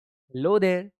Hello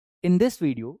there. In this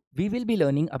video, we will be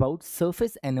learning about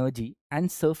surface energy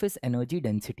and surface energy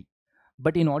density.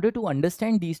 But in order to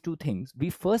understand these two things, we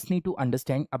first need to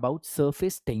understand about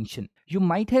surface tension. You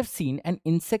might have seen an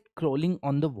insect crawling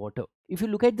on the water. If you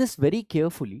look at this very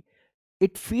carefully,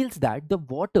 it feels that the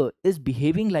water is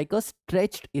behaving like a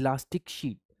stretched elastic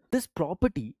sheet. This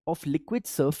property of liquid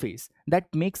surface that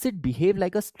makes it behave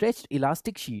like a stretched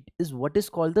elastic sheet is what is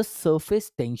called the surface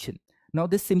tension. Now,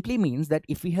 this simply means that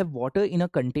if we have water in a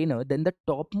container, then the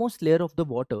topmost layer of the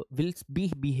water will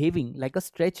be behaving like a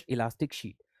stretched elastic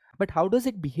sheet. But how does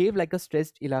it behave like a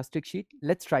stretched elastic sheet?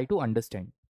 Let's try to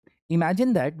understand.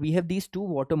 Imagine that we have these two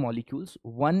water molecules.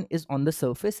 One is on the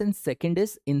surface and second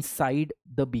is inside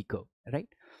the beaker, right?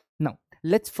 Now,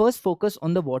 let's first focus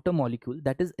on the water molecule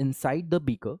that is inside the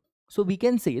beaker. So we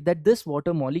can say that this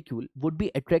water molecule would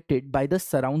be attracted by the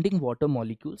surrounding water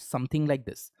molecules, something like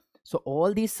this. So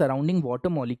all these surrounding water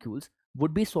molecules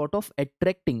would be sort of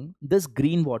attracting this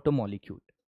green water molecule.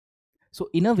 So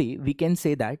in a way, we can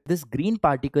say that this green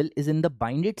particle is in the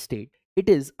binded state. It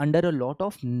is under a lot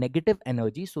of negative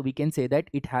energy. So we can say that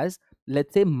it has,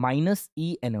 let's say, minus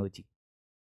E energy.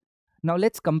 Now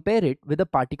let's compare it with a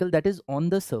particle that is on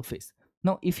the surface.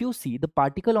 Now if you see, the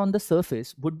particle on the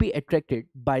surface would be attracted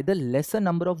by the lesser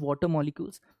number of water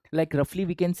molecules. Like roughly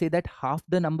we can say that half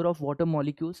the number of water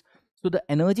molecules. So the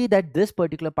energy that this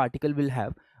particular particle will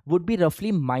have would be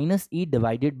roughly minus E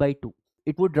divided by 2.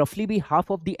 It would roughly be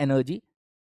half of the energy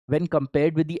when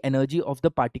compared with the energy of the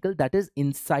particle that is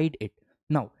inside it.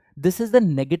 Now, this is the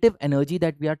negative energy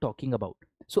that we are talking about.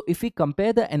 So if we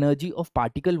compare the energy of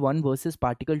particle 1 versus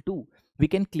particle 2, we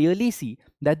can clearly see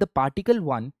that the particle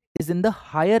 1 is in the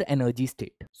higher energy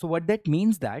state. So what that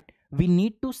means that we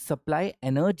need to supply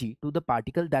energy to the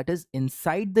particle that is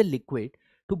inside the liquid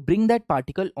to bring that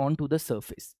particle onto the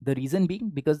surface. The reason being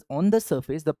because on the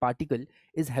surface the particle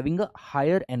is having a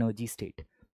higher energy state.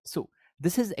 So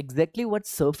this is exactly what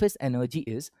surface energy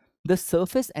is. The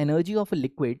surface energy of a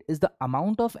liquid is the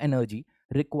amount of energy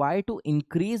required to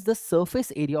increase the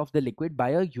surface area of the liquid by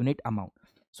a unit amount.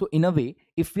 So in a way,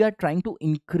 if we are trying to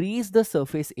increase the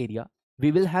surface area,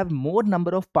 we will have more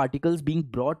number of particles being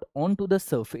brought onto the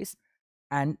surface,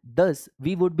 and thus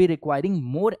we would be requiring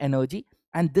more energy,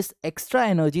 and this extra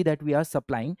energy that we are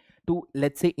supplying to,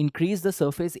 let's say, increase the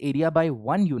surface area by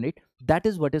 1 unit, that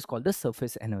is what is called the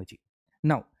surface energy.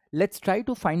 Now let's try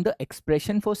to find the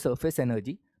expression for surface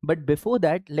energy, but before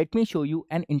that let me show you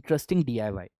an interesting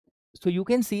DIY. So you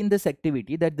can see in this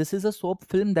activity that this is a soap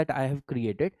film that I have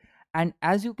created, and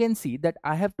as you can see that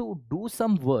I have to do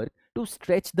some work to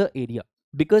stretch the area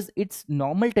because its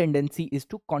normal tendency is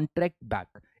to contract back.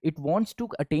 It wants to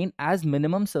attain as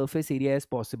minimum surface area as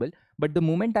possible, but the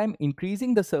moment I'm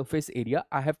increasing the surface area,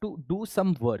 I have to do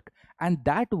some work, and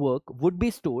that work would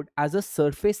be stored as a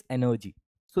surface energy.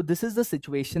 So this is the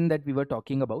situation that we were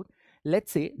talking about.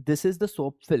 Let's say this is the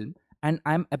soap film and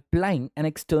I'm applying an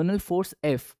external force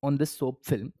F on this soap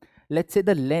film. Let's say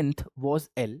the length was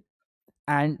L,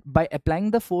 and by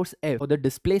applying the force F, or the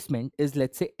displacement is,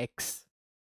 let's say, X.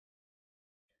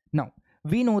 Now,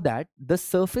 we know that the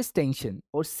surface tension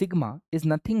or sigma is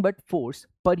nothing but force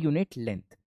per unit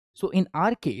length. So in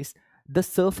our case, the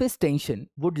surface tension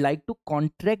would like to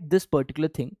contract this particular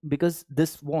thing because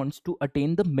this wants to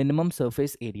attain the minimum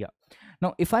surface area.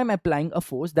 Now, if I'm applying a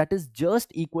force that is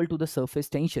just equal to the surface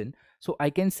tension, so I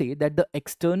can say that the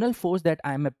external force that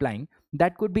I am applying,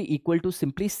 that could be equal to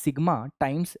simply sigma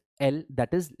times L,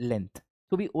 that is length.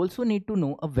 So we also need to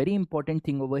know a very important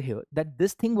thing over here, that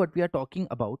this thing what we are talking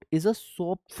about is a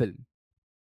soap film.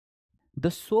 The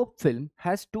soap film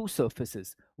has two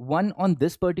surfaces, one on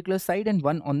this particular side and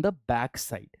one on the back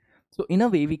side. So in a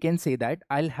way we can say that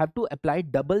I'll have to apply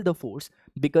double the force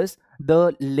because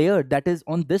the layer that is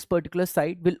on this particular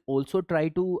side will also try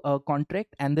to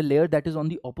contract, and the layer that is on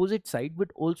the opposite side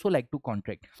would also like to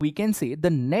contract. We can say the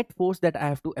net force that I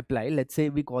have to apply, let's say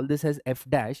we call this as F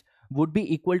dash, would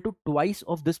be equal to twice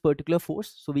of this particular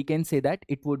force. So we can say that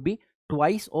it would be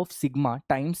twice of sigma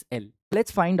times L.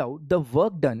 Let's find out the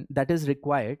work done that is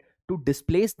required to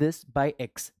displace this by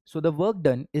X. So the work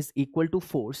done is equal to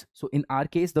force. So in our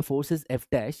case, the force is F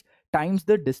dash times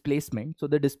the displacement. So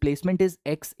the displacement is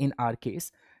X in our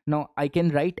case. Now I can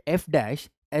write F dash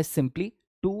as simply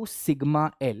 2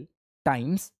 sigma L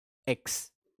times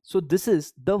X. So this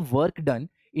is the work done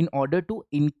in order to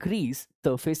increase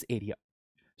surface area.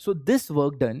 So this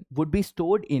work done would be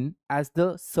stored in as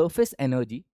the surface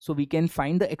energy. So we can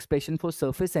find the expression for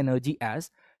surface energy as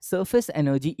surface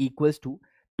energy equals to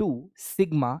 2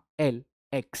 sigma L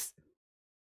X.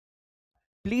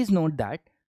 Please note that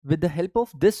with the help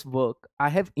of this work, I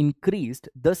have increased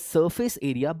the surface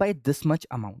area by this much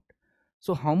amount.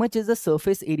 So how much is the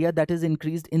surface area that is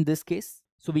increased in this case?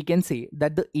 So we can say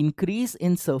that the increase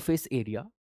in surface area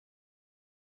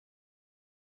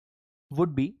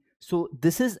would be, so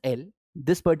this is L,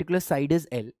 this particular side is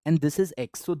L, and this is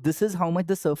X. So this is how much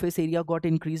the surface area got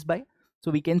increased by. So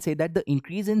we can say that the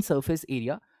increase in surface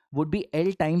area would be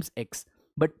L times X.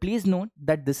 But please note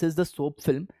that this is the soap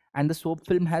film, and the soap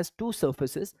film has two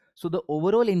surfaces. So the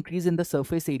overall increase in the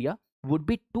surface area would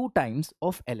be 2 times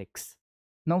of Lx.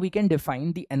 Now we can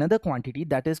define the another quantity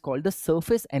that is called the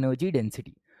surface energy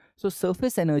density. So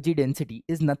surface energy density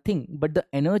is nothing but the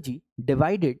energy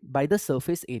divided by the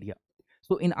surface area.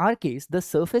 So in our case, the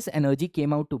surface energy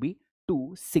came out to be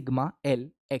 2 sigma L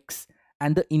x,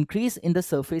 and the increase in the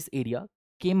surface area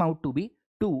came out to be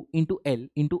 2 into L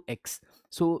into x.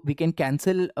 So we can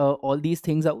cancel all these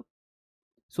things out.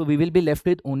 So we will be left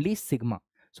with only sigma.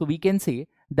 So we can say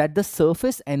that the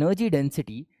surface energy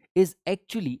density is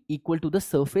actually equal to the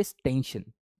surface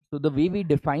tension. So the way we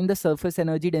define the surface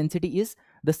energy density is,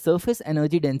 the surface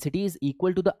energy density is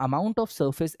equal to the amount of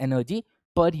surface energy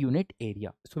per unit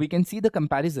area. So we can see the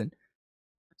comparison.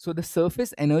 So the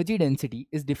surface energy density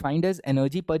is defined as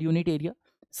energy per unit area.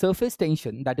 Surface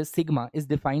tension, that is sigma, is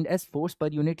defined as force per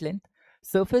unit length.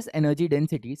 Surface energy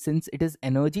density, since it is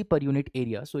energy per unit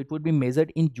area, so it would be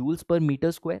measured in joules per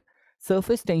meter square.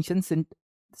 Surface tension,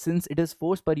 since it is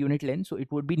force per unit length, so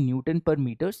it would be Newton per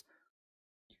meters.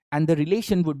 And the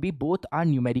relation would be both are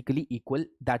numerically equal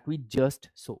that we just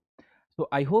saw. So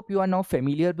I hope you are now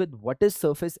familiar with what is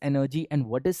surface energy and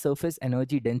what is surface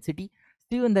energy density.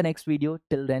 See you in the next video.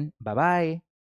 Till then, bye bye.